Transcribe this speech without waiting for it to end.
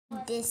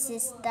This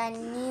is the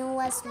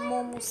newest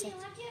Momo set.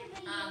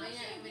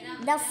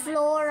 The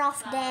floor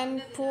of the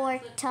end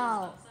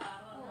portal.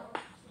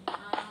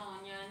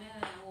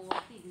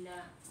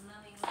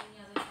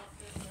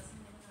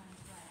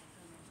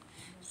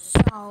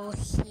 So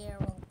here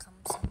will come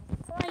some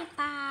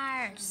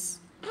creepers.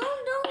 No.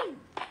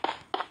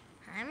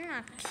 I'm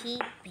not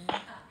keeping.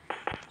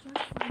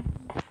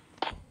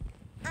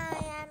 I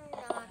am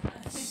not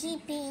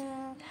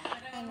keeping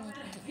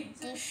anything.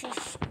 This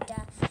is the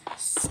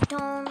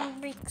stone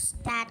bricks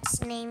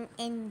that's named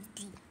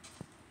Indy.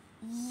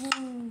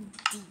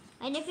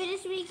 And if it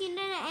is making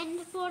an end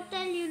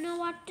portal, you know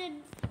what to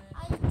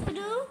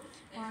do?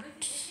 What?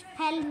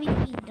 Help me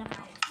build the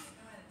house.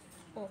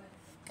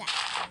 Okay.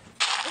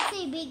 It's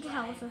a big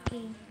house,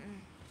 okay?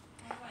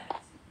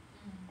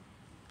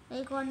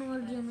 Like one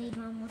world you made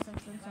one more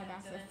section, so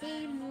that's the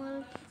same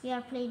world we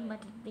are playing,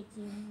 but it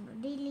became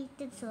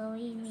deleted, so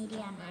we made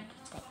another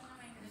thing.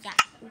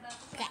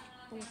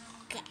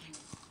 Okay.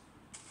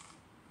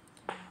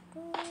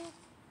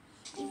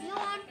 If you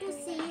want to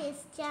see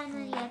his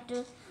channel, you have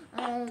to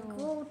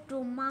go to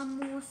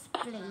Mamo's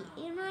Play.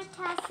 You know, it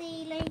has a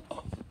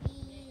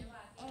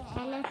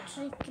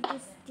electric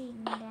this thing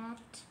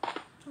that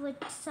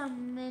with so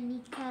many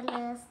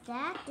colors.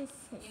 That is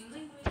his.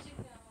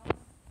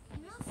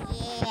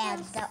 Yeah,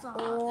 the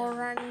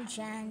orange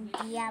and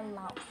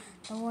yellow.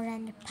 The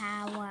orange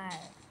power.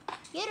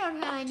 You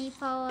don't have any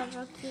power,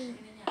 okay?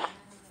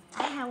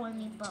 I have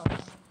only power.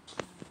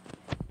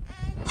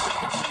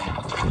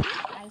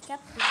 I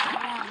kept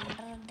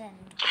 100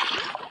 and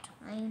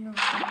I know.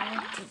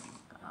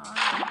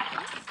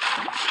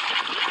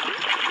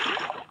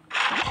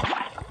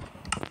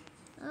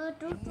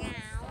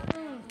 now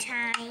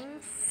time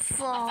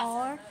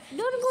for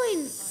Don't go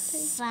in.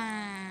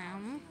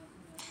 some.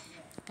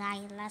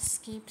 Guys, let's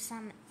keep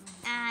some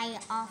eye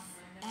of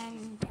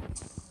end.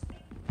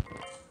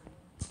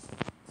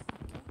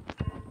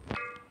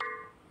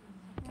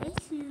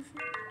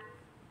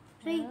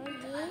 Right.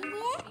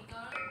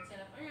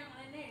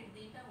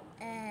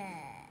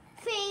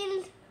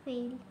 Failed.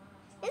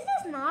 Is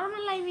this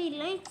normal? I mean,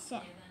 let's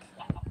check.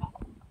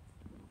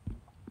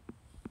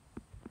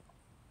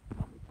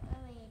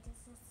 Wait,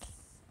 is this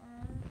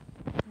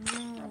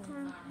No,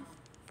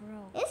 bro.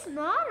 It's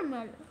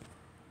normal.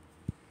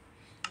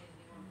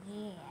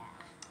 Yeah.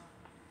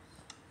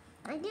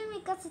 I think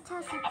because it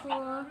has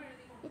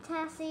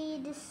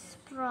this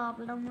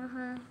problem.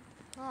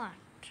 What?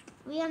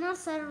 We are not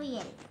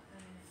surreal.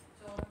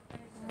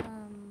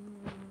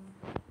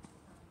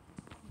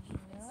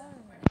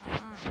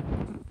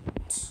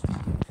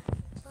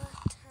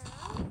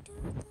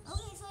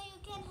 Okay, so you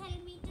can help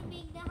me to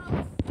make the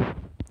house.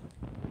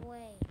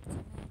 Wait,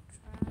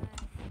 can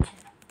I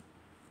try?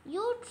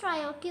 You try,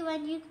 okay?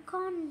 When you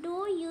can't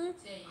do, you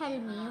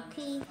help me,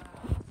 okay?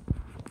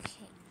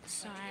 Okay,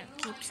 so I'll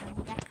keep some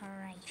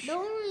decoration.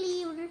 Don't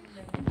leave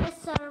the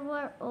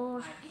server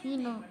or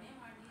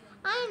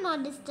I'm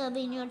not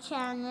disturbing your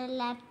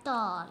channel at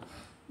all.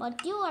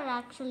 But you are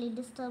actually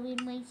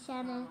disturbing my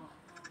channel.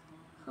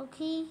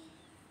 Okay?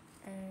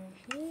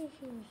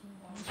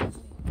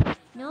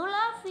 No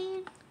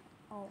laughing.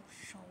 Oh,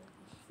 so.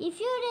 If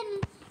you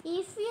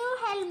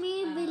help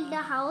me build a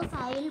house,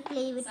 I will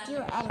play with you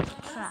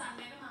Electra.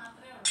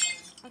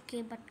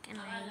 Okay, but can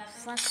I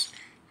first?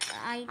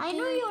 I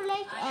know you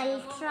like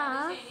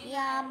Electra.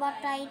 Yeah,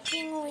 but I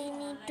think we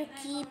need to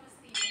keep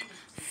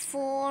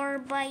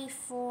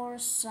 4x4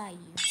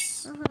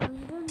 size. We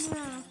don't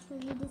know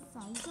actually the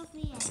size of the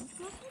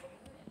Electra.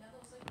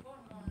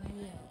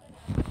 Yeah.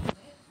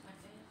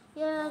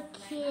 You're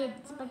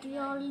kids, but we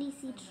only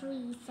see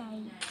 3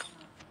 sides.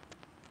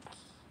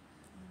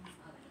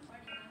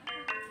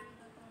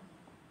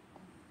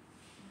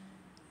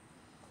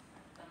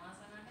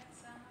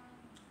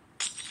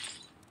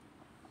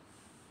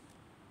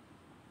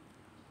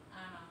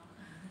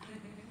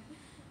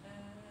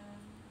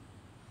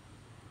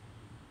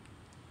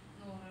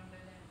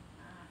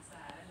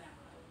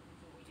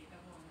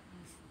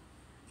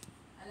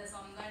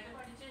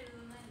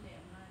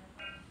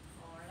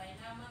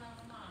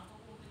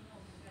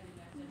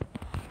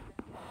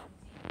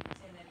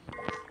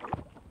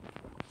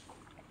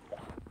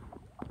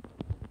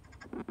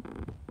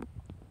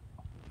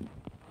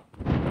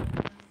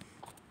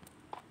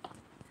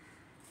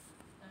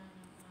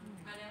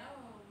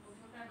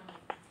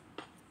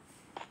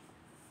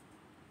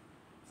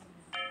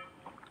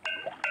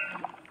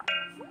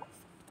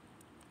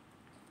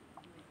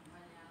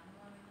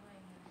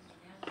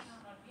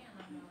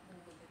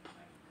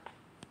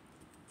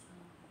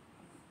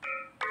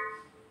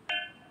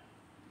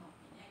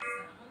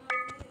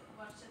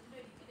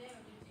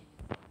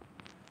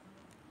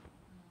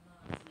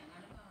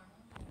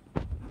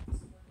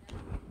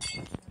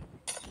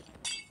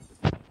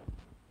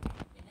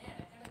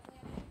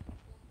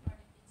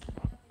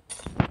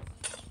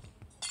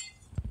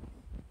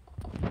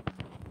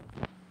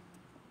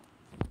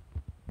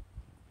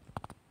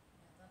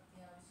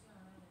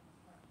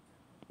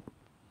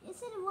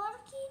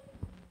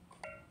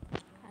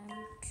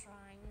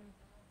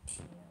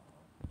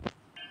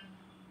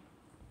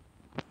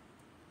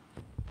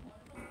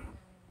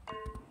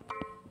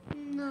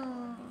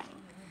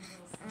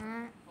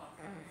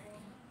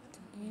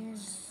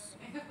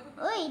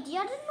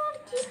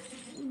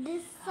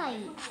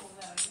 nice.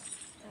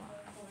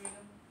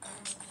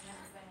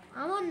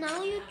 Amma,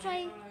 now you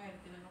try.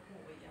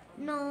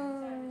 No.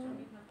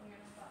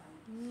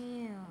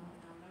 Yeah.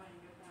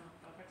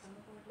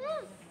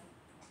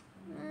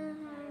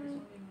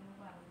 Mhm.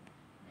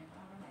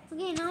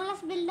 Okay, now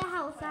let's build a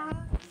house.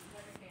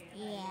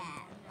 Yeah,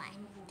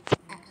 like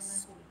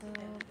us.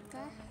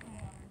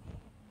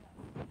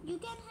 You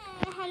can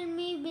help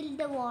me build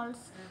the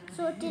walls.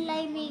 So till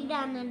I make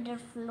the another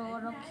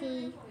floor,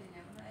 okay?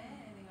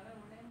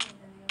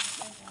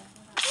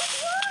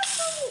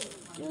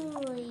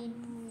 Doing.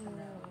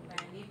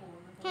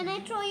 Can I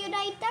throw you the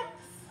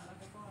items?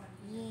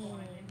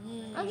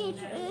 Yeah. Okay,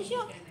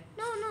 sure.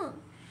 No.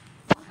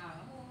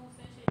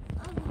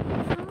 Okay,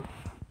 now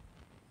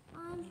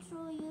I'll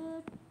throw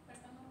you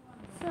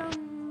from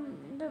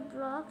the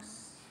blocks.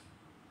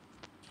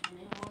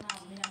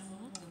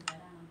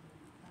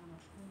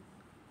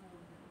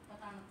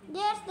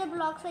 There's the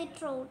blocks I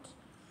threw.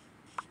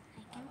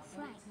 I can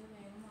fly.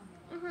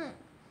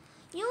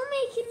 You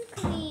make it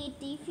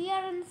creative. You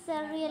are in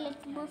surreal.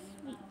 It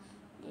must be.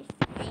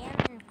 I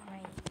am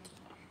great.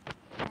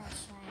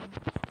 Yes, I'm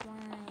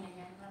flying.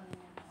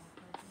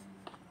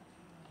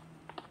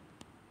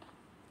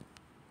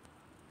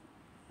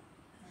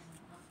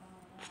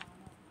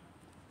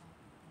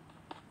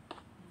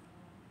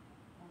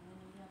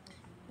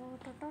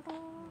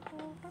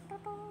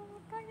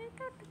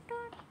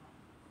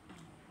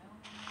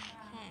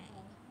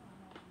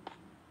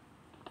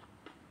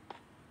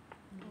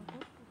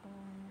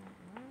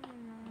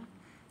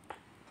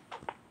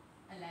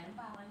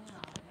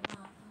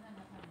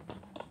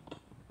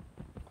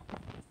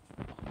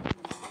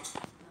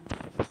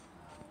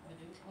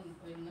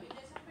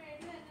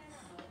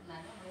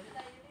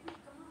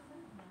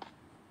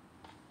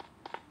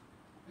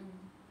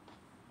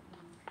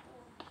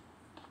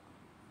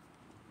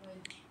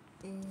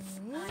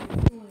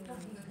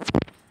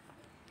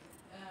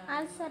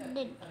 I'll set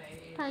the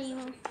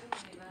timer.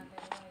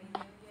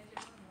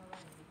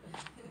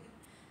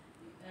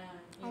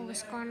 Oh,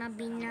 it's gonna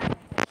be night.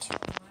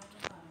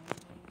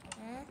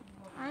 Huh?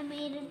 I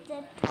made it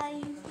that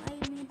time. Oh, I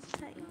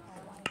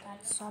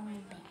got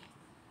zombie.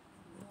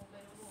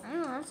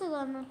 I'm also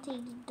gonna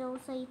take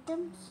those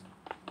items.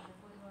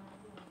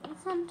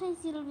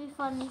 Sometimes it'll be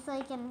funny, so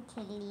I can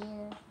kill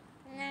you.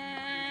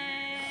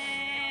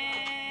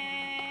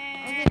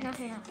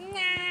 Okay, enough.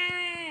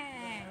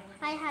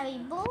 I have a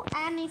bow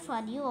and a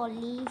sword. You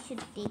only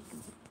should take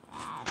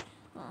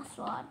a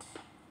sword.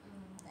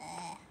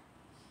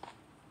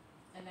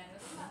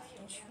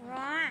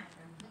 Right.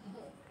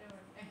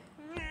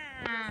 No.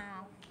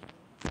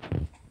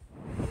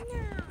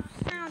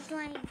 How do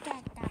I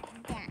get that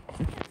again?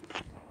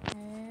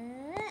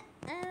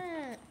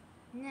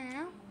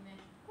 No.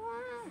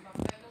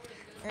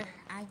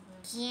 I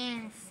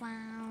can't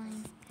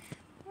find.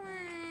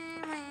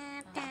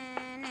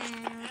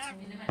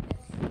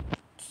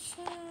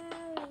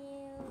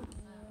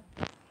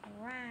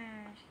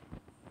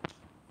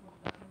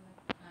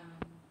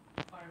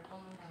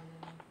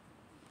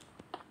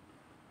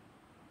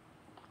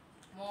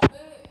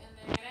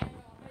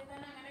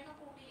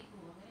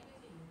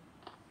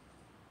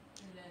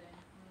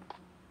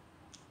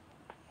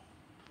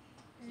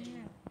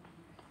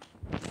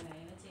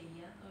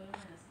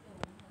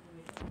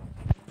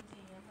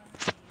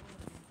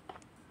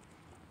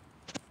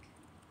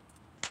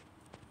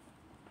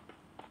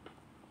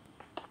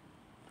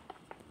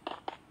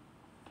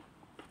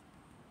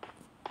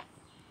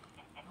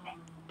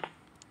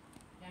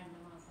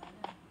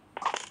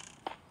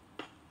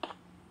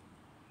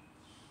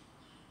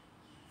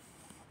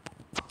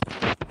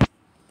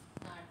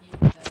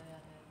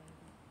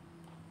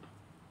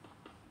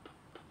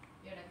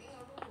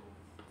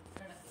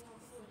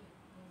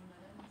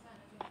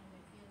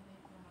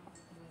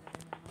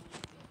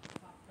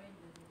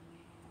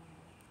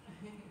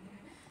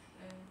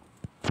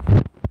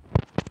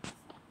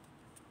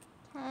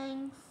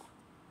 Thanks.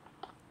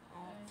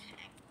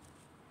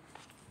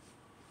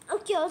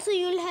 Okay, also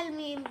you'll help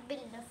me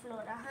build the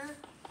floor, huh?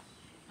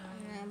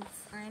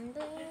 I'm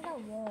doing the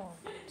wall.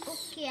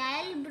 Okay,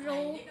 I'll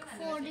broke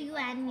for you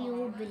and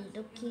you build,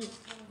 okay,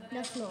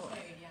 the floor.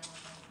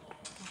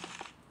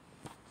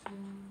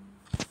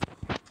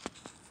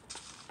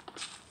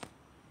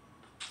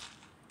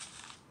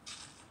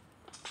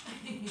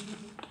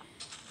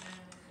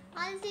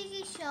 I'll take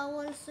a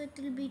shower so it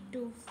will be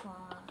too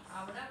fast.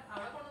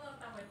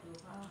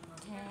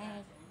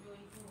 Okay.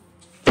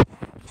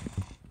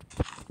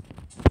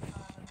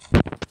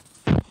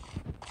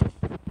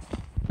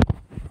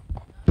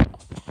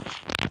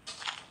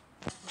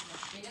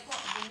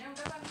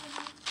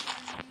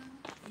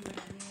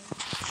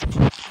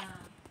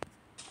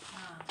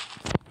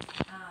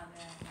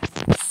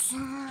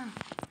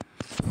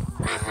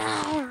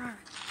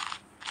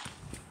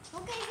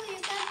 Okay, so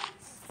you can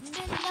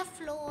build the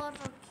floor,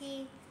 okay.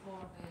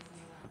 Okay.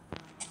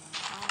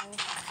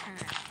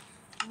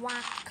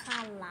 What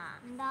color?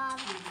 Dark.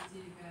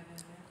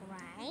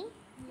 Gray?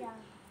 Yeah.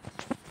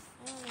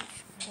 Which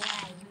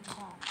gray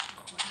color?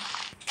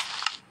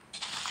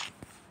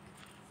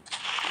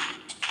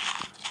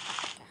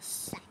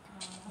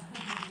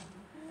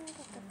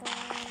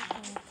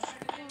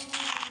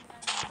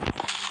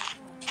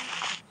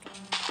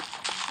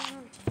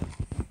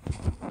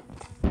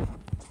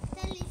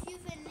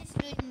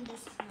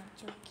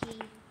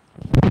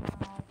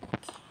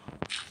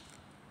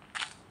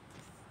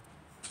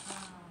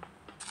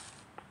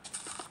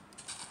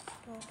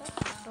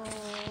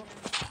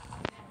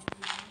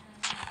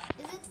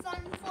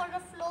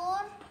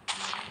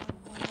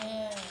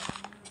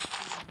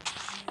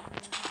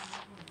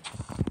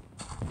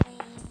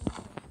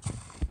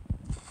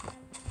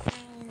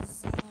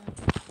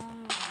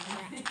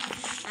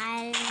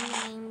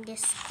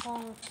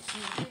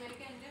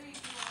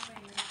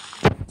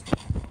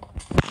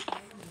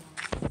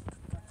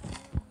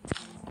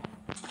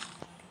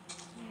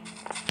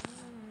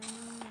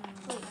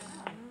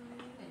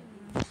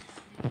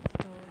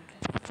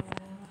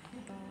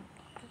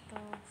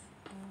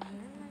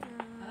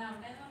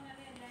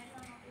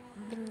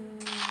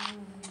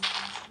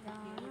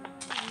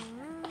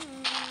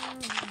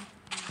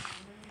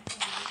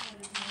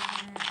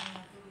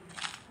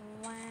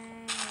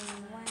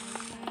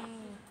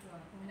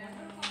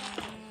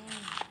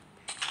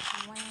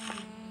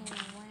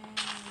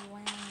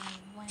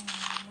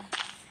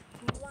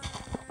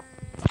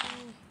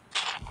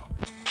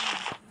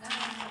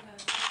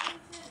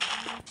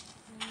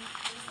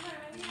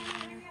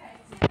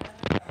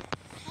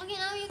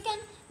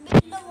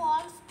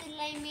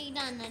 see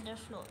the another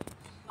floor.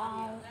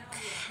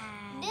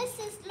 Okay. This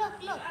is look.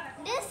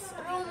 This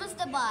room is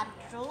the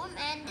bathroom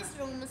and this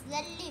room is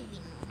the living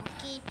room.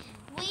 Okay.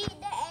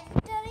 The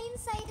enter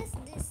inside is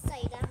this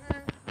side.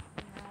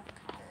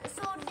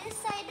 So this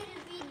side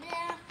will be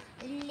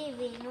the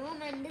living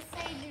room and this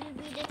side will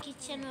be the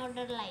kitchen or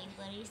the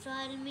library. So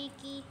I'll make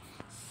it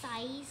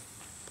size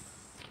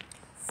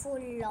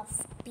Full of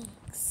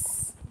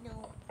pigs.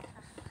 no.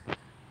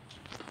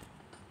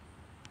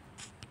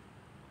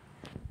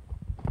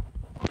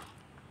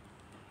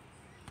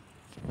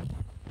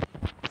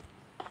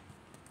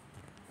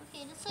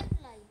 Okay, this is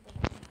library.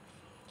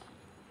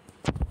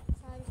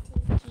 So I'll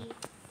take it.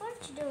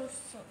 Which doors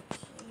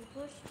okay?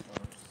 Which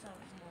doors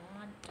are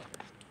modern?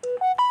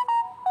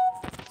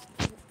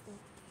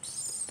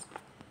 Oops.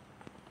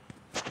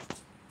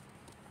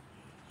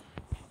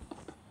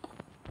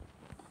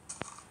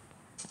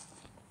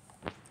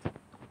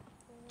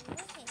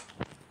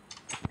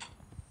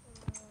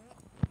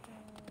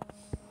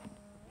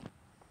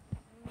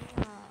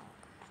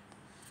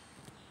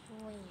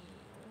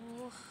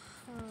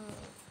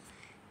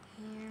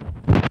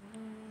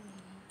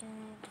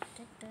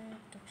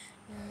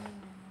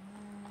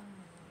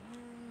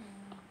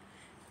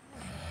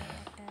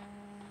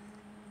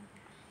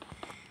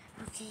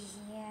 Okay,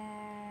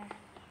 here.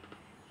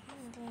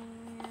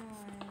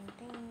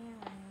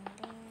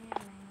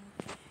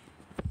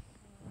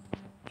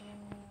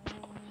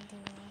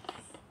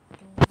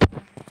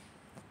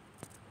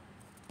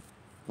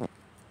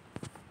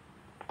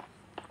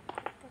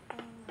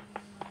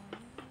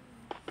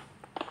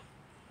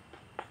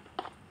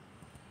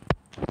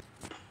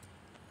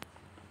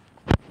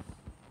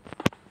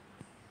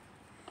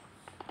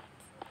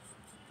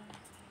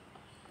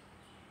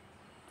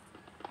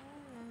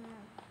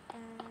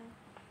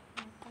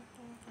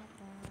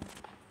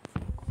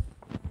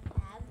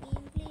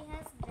 Gameplay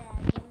has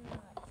Dragon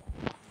Mother.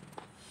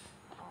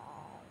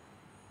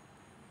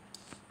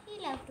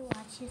 He'll have to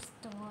watch his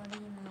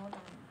story mode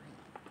on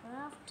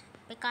Minecraft.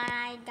 Because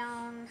I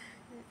don't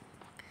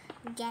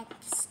get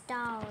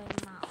story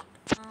mode.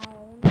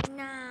 Oh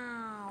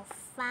no,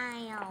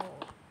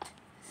 failed.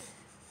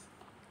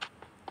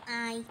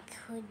 I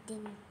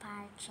couldn't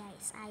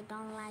purchase. I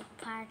don't like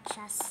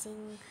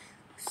purchasing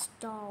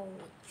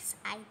stories.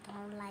 I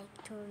don't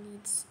like to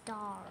read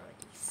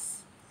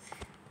stories.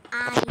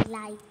 I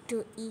like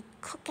to eat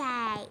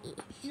cookie.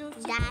 No,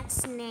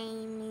 That's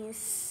name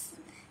is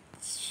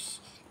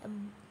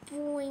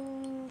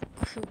Boing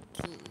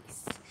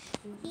Cookies.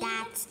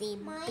 That's the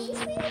my big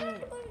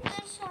favorite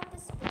burger shop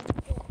is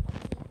Burger.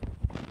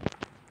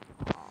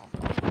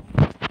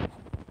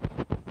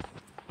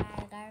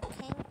 Burger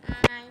King.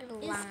 I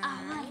Is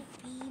our like.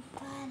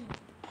 people.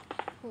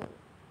 Who?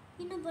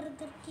 You know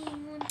Burger King,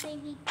 one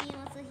time he came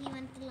also he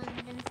went to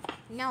London.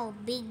 No,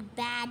 Big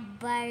Bad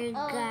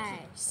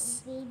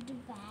Burgers. Big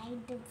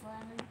bad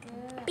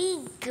burger.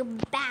 Big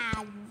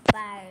Bad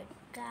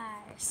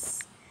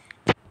Burgers.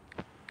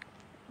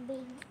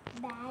 Big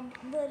bad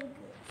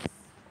burgers.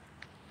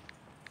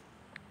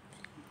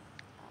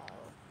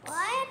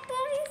 Why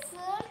are you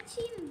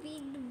searching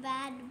big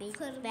bad Big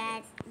burgers?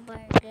 Bad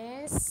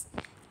Burgers.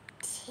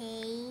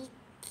 Take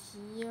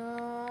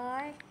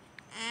your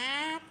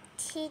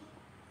attitude.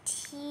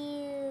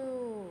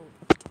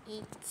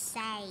 It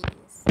says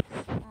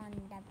on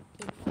the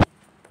big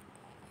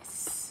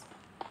burgers.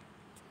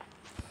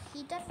 He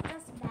just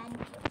does bad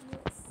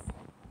burgers.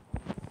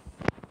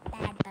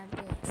 Bad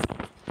burgers.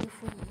 If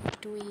we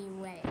eat, we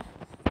will.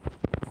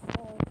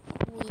 Oh,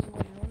 we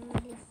will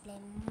only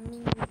play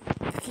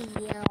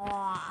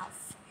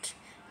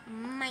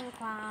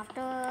Minecraft.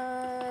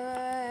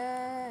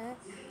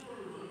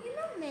 You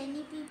know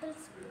many people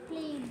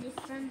play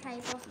different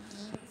type of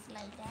games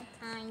like that.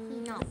 I He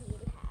know. will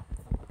have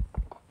some.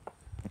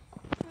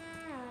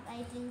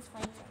 I think it's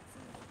 5 seconds.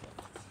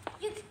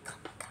 You can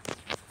come.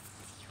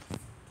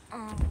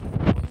 Oh,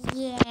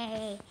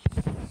 yay.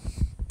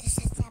 This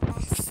is the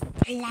best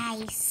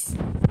place.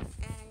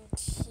 And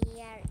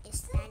here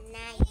is the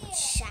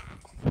nature.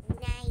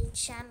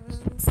 Nature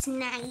means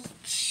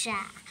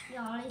nature. You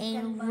always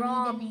In tell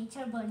Rome. Bunny the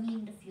nature, Bunny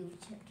in the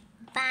future.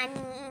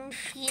 Bunny in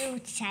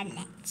future.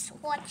 Let's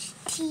watch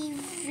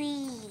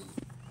TV.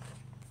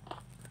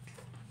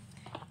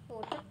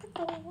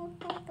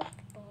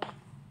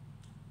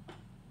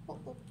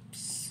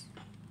 Oops.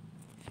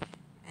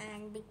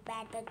 And Big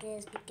Bad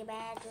Burgers, Big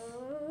Bad.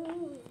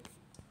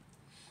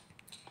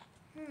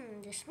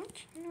 This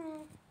much?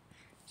 No.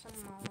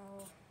 Some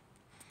more.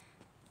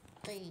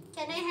 Three.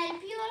 Can I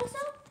help you also?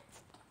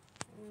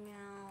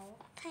 No,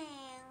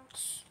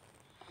 thanks.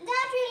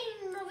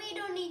 We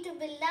don't need to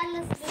build that.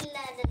 Let's build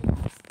that at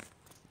last.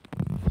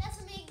 Let's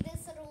make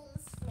this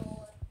room's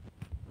floor.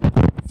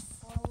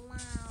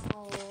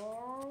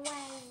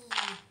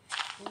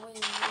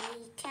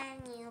 Can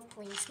you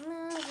please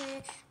move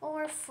it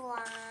or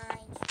fly?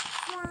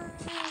 Fly,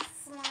 fly,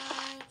 fly,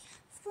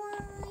 fly,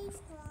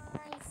 fly,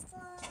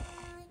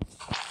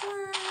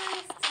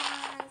 fly,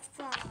 fly,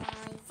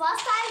 fly.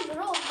 First I'll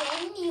grow,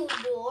 then you do.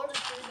 It will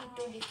be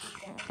too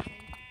difficult.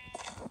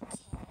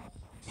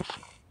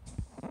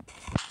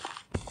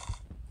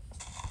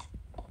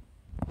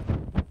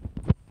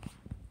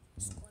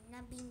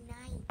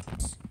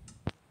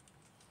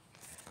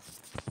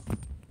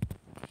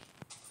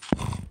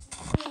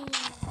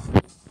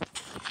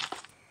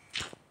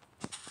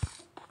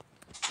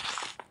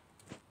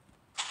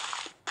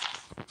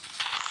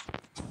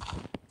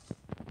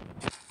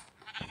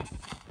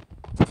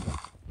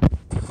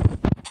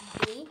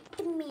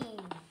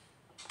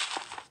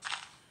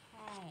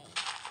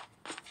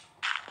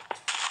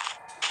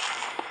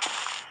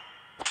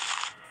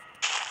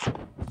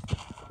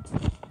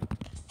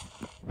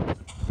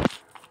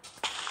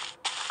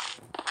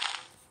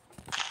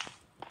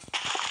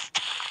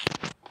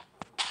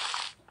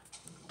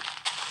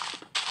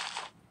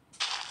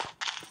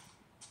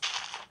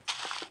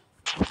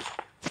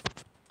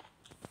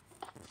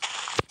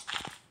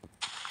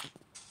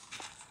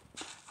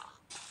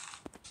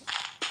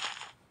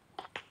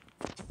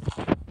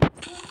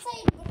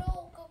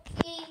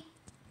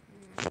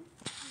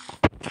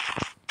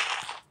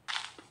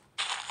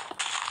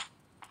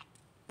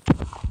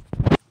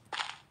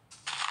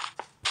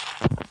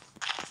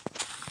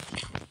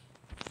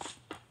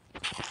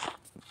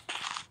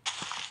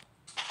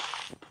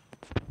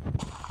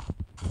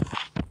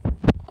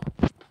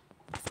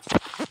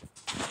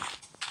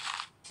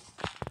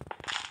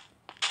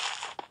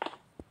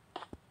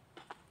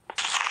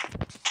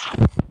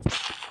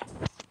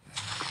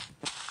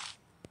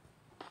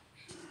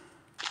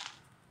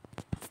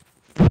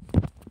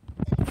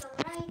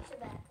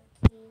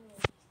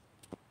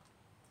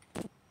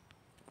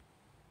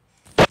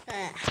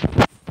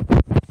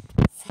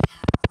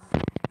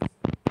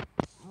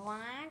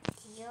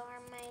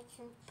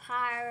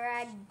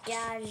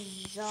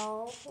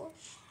 Paradiso.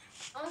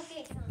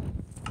 Okay,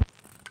 fine.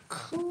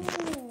 Cool.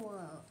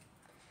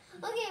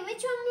 Okay,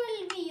 which one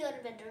will be your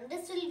bedroom?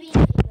 This will be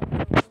my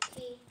bedroom,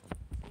 okay?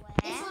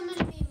 This one will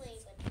be my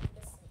bedroom,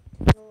 this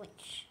side.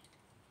 Which?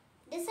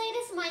 This side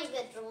is my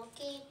bedroom,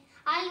 okay?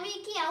 I'll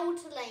make it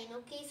outline,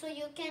 okay? So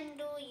you can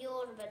do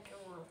your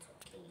bedroom also,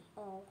 okay?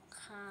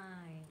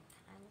 Okay.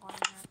 I'm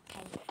gonna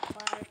take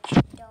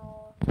first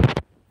door.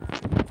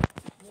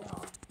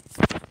 Your.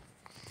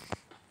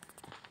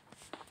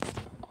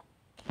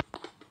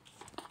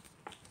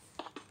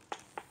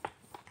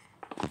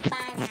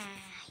 Bye.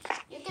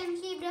 You can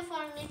keep the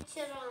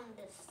furniture on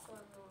this one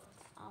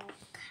also.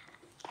 Okay.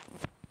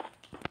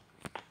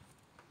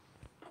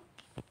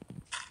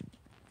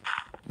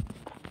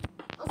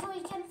 Also,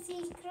 we can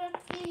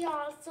secretly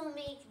also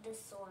make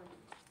this one.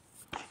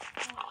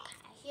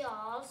 He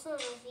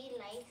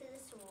likes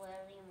this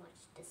very much,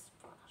 this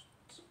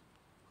part.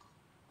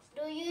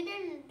 Do you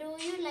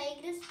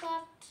like this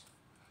part?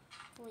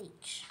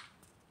 Which?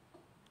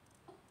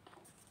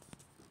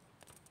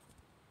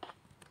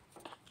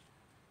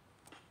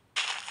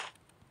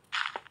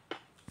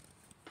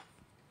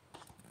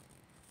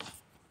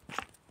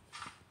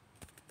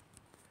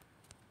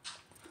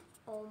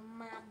 Oh,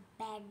 my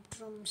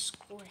bedroom's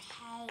cool.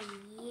 Hey,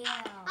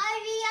 yeah.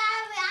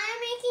 I'm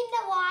making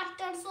the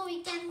water so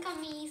we can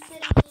come easily.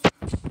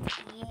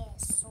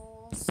 Yes,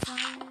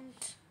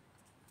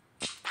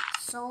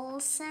 soul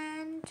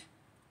sand.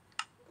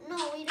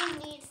 No, we don't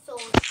need soul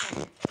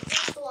sand.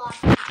 Just water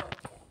bucket.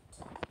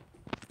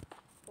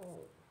 Oh,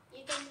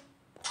 You can.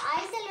 I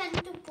still want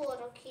to pour.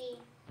 Okay.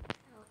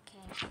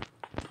 okay.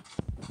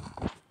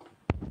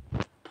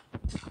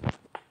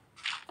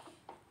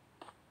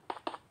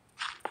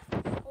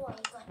 Oh, I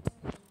got an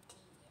idea.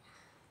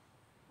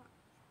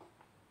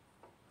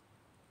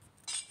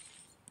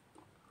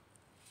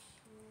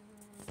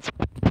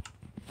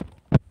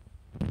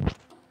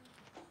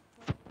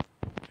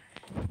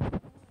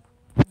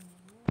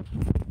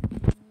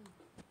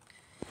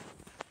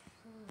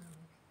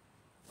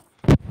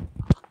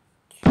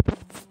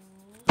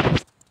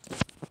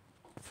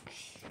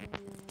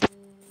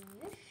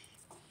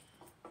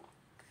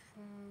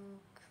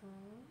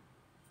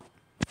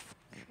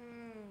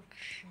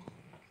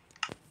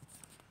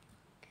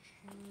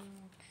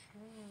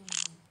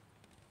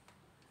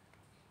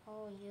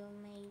 Oh, you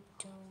made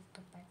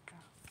the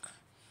bedrock.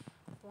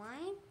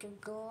 White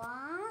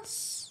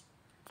glass.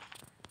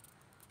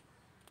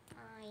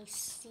 I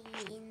see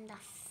in the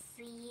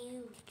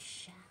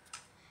future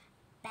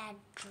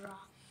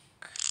bedrock.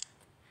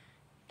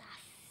 The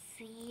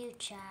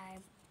future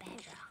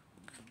bedrock.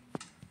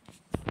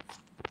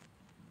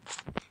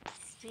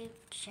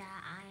 Future,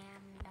 I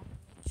am the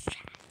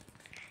child.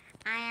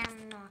 I am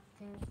not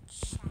the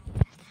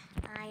child.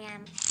 I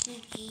am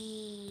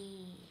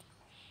Piggy.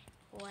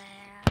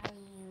 Where are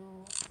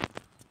you?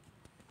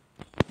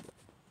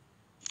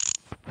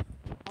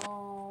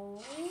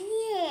 Oh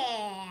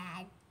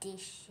yeah,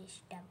 this is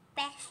the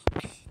best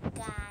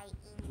guy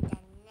in the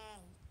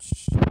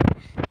nature.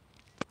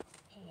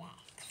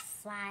 Let's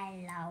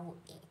follow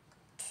it.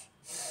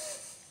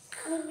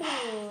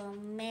 Cool,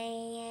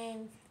 man.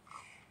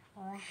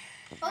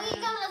 Okay,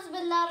 come, let's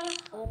build our.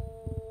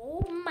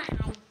 Oh my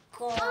Come,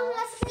 god.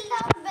 let's build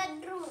our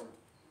bedroom.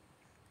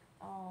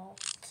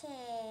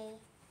 Okay.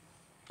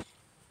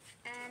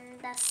 And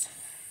the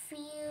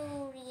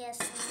furious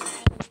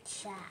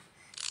nature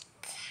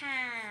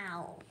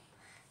cow.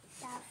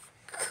 The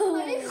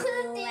coolest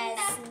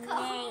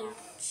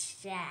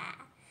nature.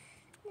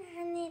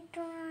 And it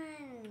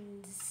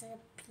runs a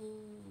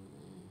pee.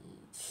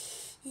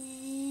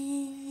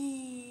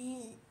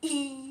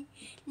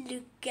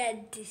 Look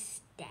at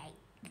this thing.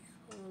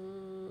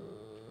 Ooh.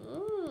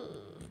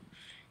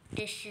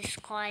 This is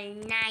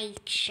called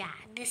nature.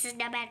 This is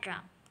the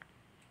bedrock.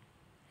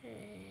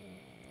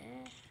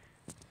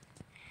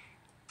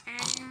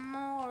 And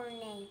more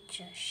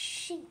nature.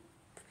 Sheep.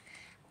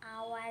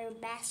 Our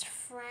best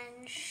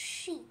friend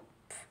sheep.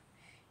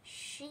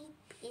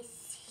 Sheep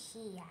is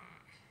here.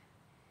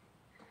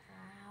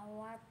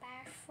 Our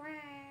best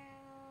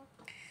friend.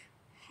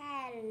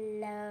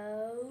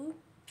 Hello,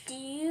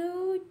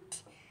 dude.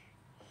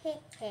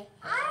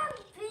 I'm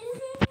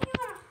building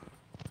your.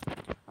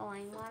 Oh,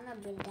 I'm gonna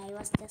build. I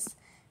was just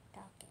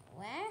talking.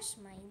 Where's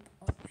my?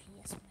 Oh,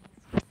 here's my.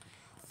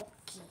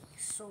 Okay,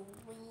 so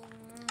we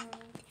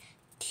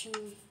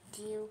need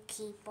to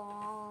keep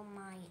all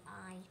my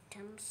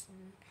items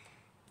in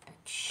the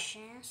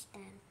chest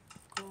and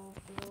go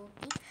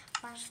building.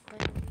 First, we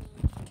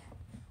need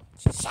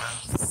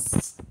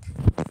chest.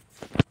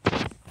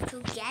 To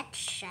get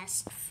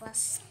chest,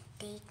 first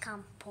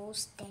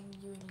decompose, then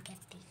you will get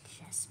the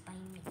chest by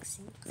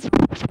mixing.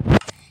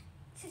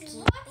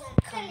 Keep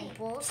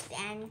compost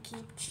and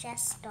keep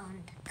chest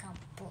on the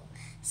compost,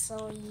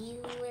 so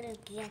you will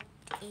get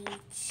a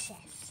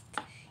chest.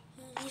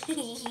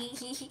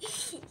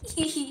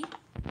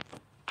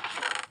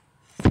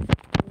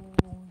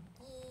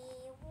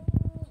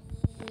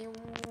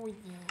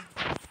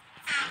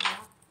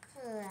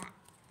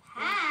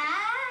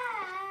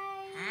 Hi.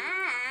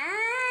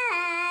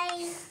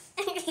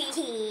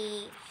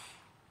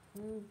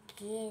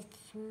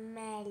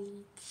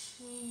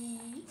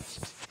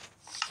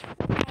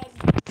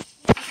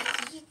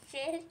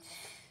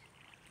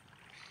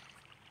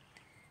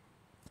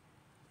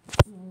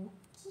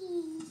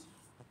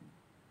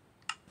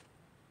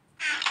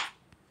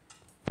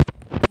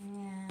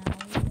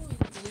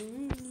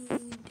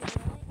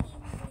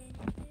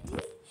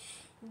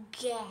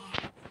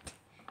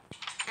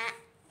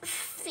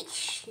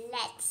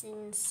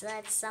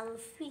 insert some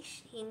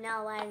fish in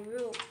our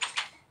room,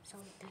 so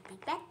it will be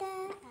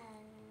better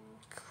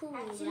and cooler.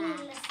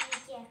 Actually, let's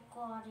make an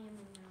aquarium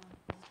now.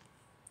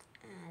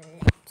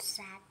 Let's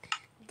add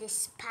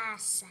this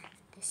person.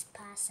 This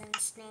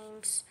person's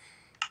name's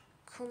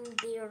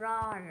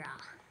Kumbirara.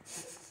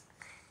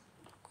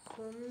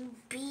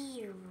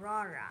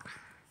 Kumbirara.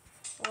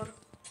 Or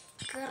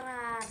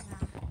Krara.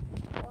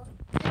 Or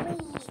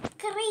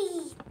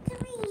Kree.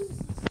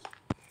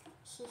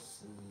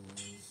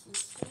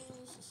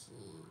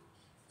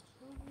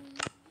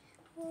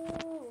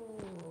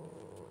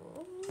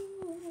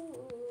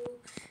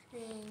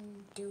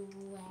 And do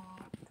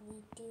what we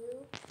do.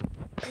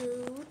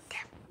 Good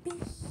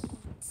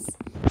beats.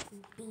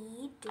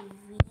 Beat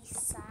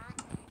Visa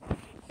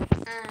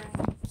and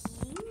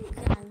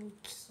Gingangi.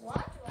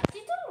 What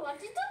is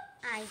it?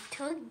 I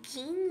took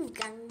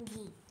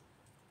Gingangi.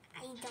 I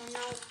don't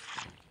know.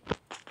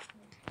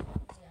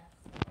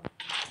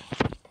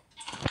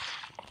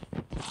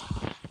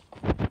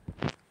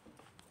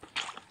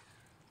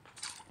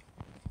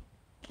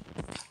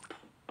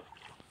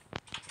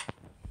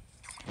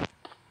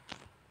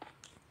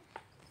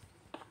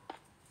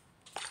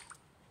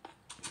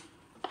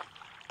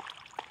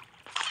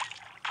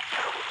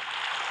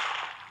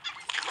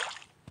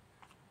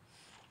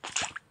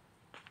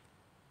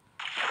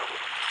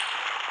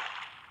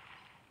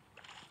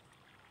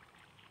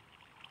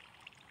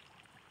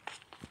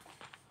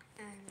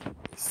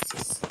 This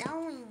is the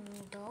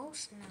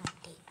windows. Now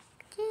take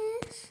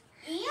this.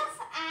 If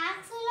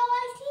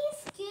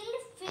axolotl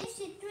killed fish,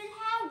 it will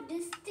have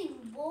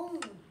distinct bone.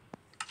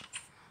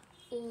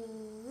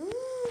 Ooh,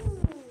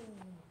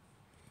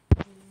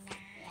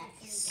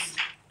 nice.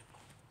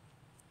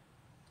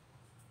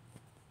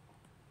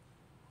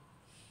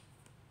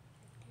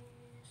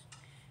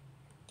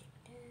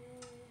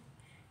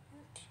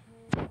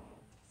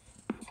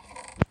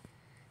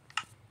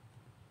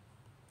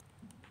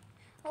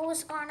 Oh,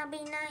 it's gonna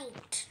be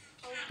night.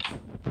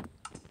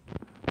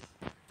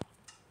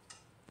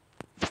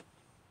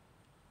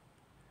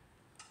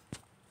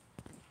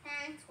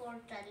 Thanks for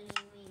telling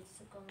me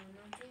it's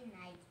gonna be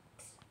night.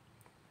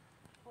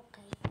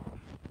 Okay.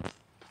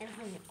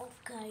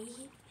 Okay.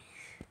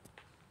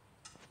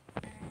 I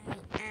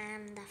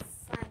am the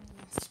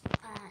funniest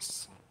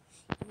person.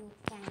 You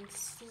can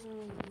see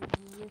me on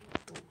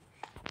YouTube.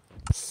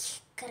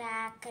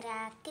 Crack,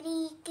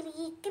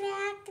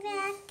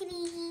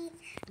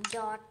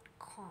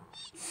 .com.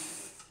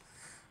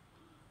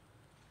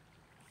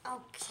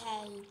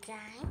 Okay,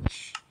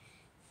 guys.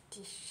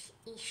 This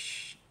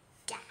is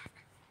the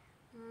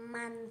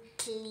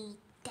monthly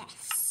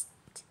test.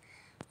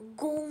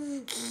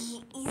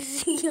 Gongi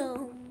is your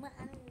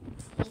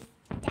monthly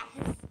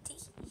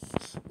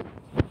test.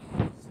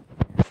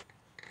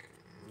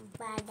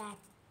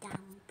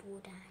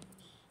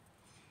 Badatampurani.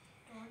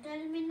 Don't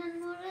tell me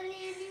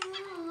non-morally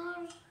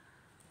anymore.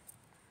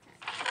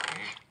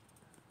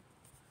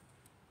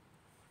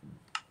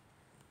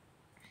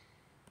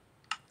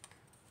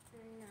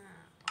 Now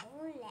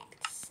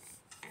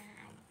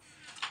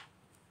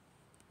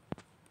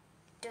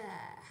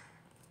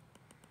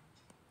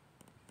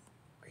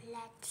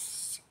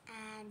let's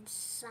add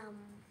some.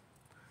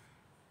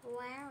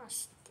 Where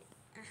was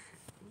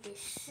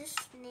this is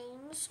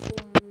name's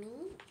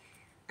Umi,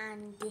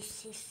 and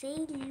this is a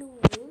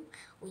loom.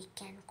 We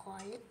can call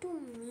it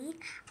Umi.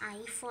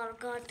 I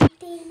forgot to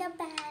take the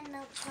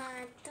banner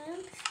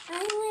pattern.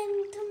 I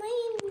went to my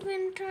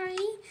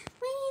inventory.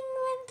 My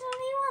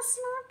inventory was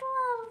not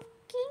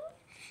working.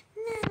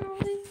 Now I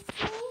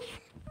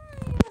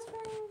was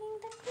finding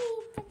the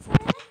creeper.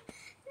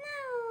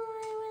 Now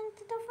I went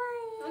to the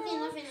fire. Okay,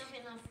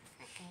 enough.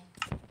 Okay.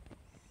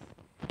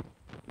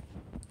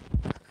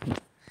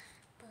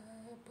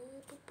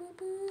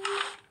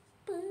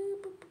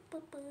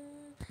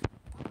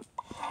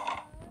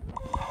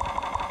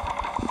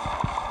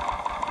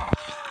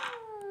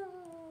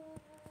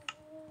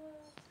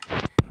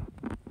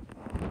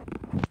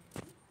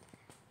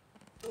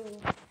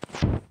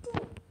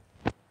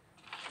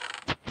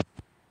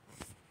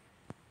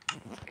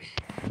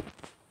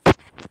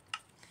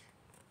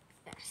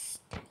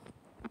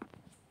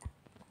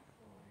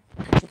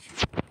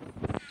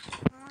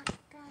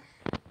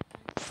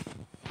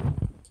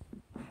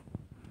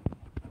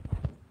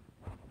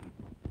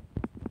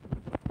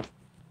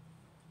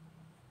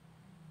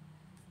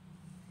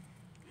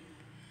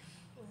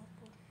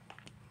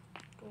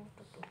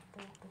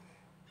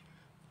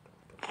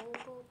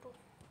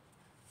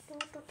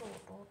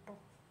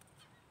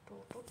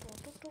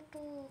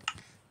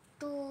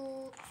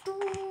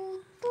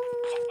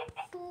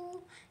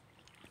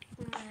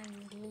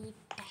 Monthly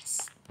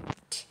test.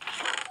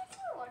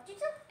 What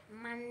is it?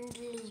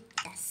 Monthly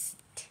test.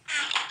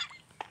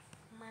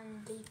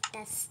 Monthly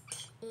test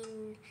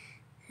in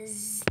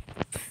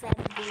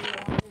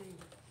February.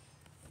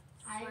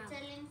 I'm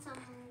telling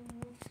some.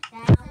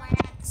 Our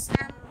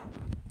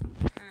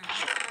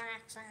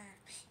exam.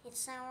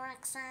 It's our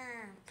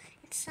exam.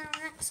 It's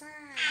our exam.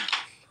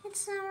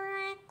 It's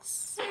our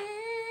exam.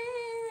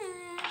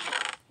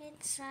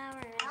 It's our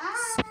exam.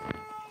 Bye.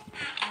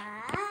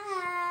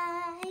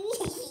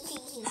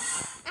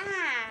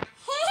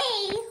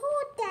 Hey, who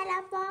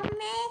telephone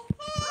me?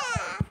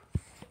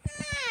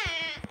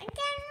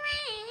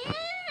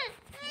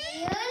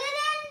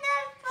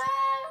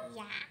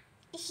 Yeah.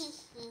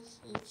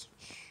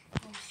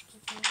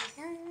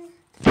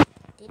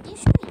 Did you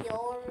show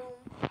your room?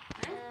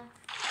 Huh?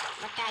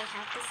 But I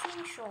have to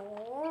finish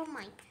all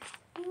my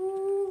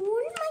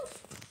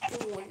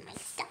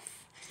stuff.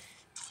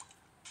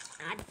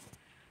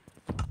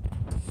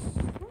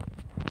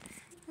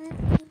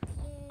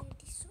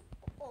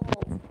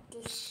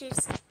 This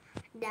is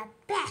the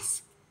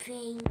best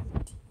paint.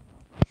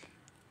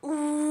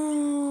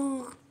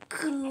 Ooh,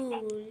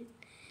 cool.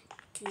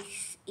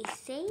 This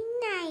is a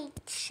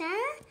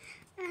nature,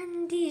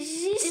 and this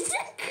is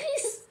the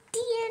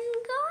Christian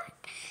God,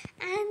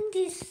 and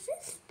this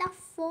is the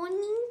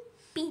funny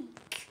pig.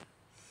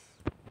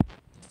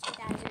 It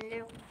doesn't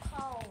look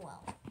cool.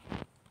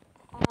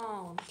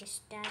 Oh,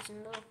 this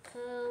doesn't look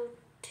cool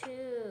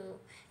too.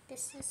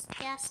 This is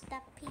just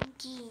a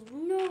piggy.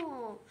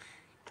 No.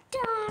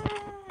 Duh.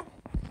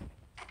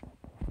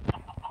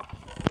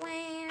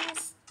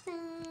 Where's the...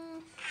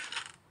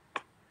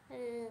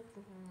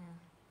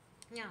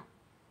 No.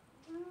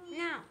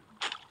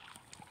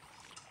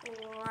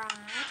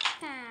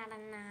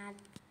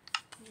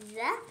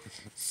 Rata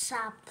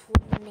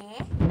sapune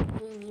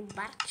ini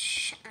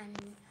batch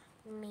and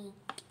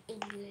make a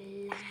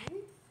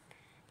line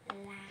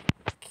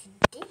like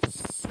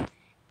this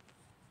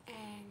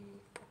and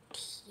put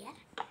here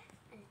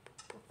and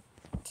put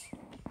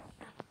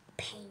a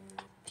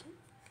painting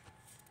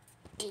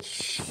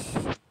dish.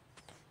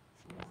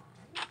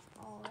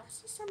 Oh, this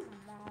is a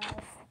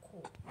mouth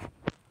cool.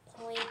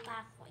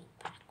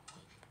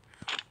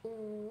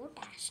 Oh,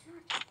 that's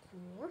not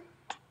cool.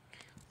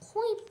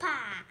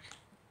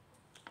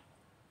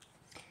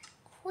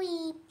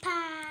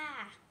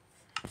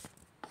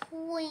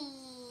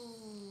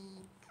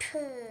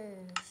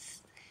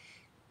 Creepers.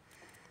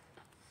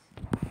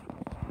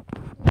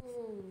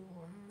 Oh,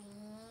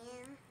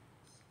 man.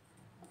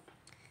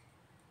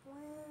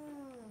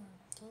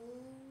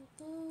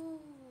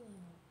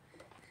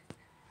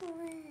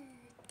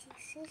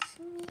 This is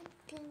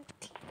meeting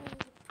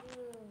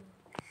table.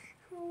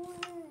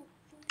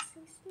 This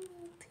is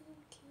meeting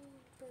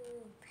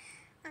table.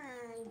 I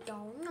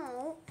don't know.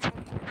 And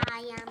I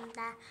am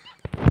the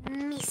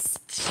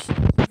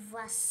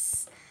mischievous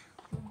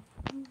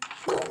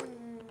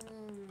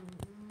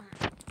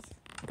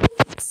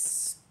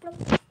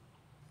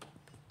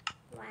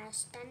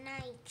Where's the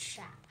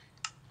nature?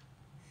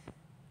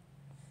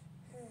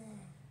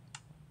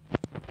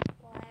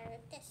 Where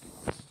is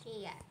this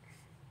here?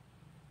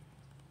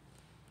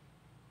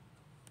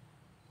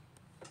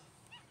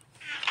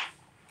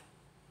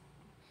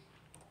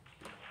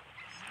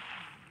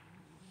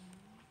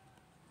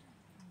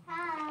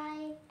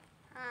 Hi.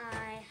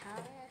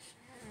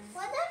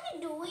 What are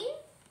you doing?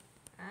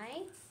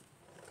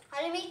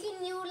 Are you making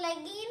new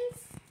leggings?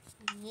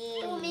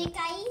 Yeah. To make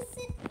ice?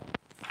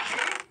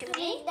 To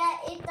make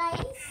make? it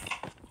ice?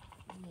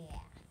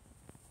 Yeah.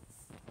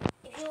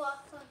 If you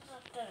walk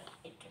after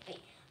it will be.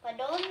 But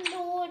don't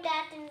do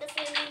that in the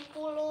swimming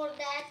pool or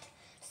that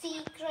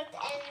secret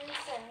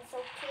entrance,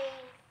 okay?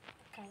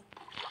 Okay.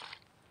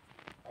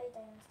 Wait, I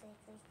must take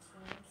this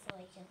room so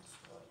I can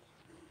show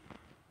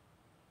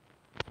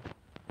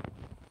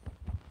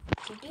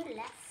you. Did you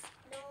left?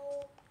 No.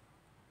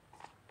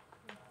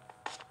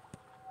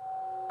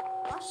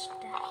 What's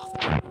that?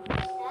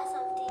 That's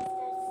something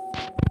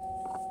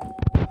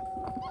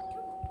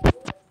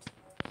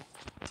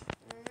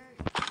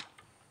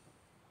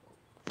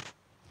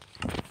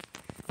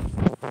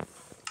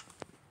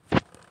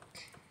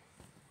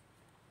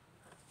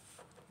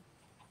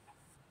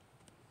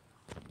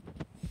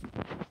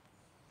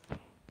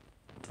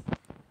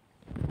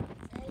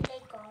I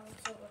like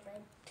also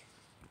red.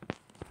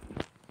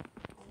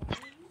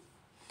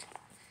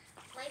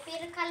 My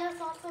favorite color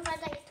is also red.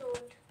 I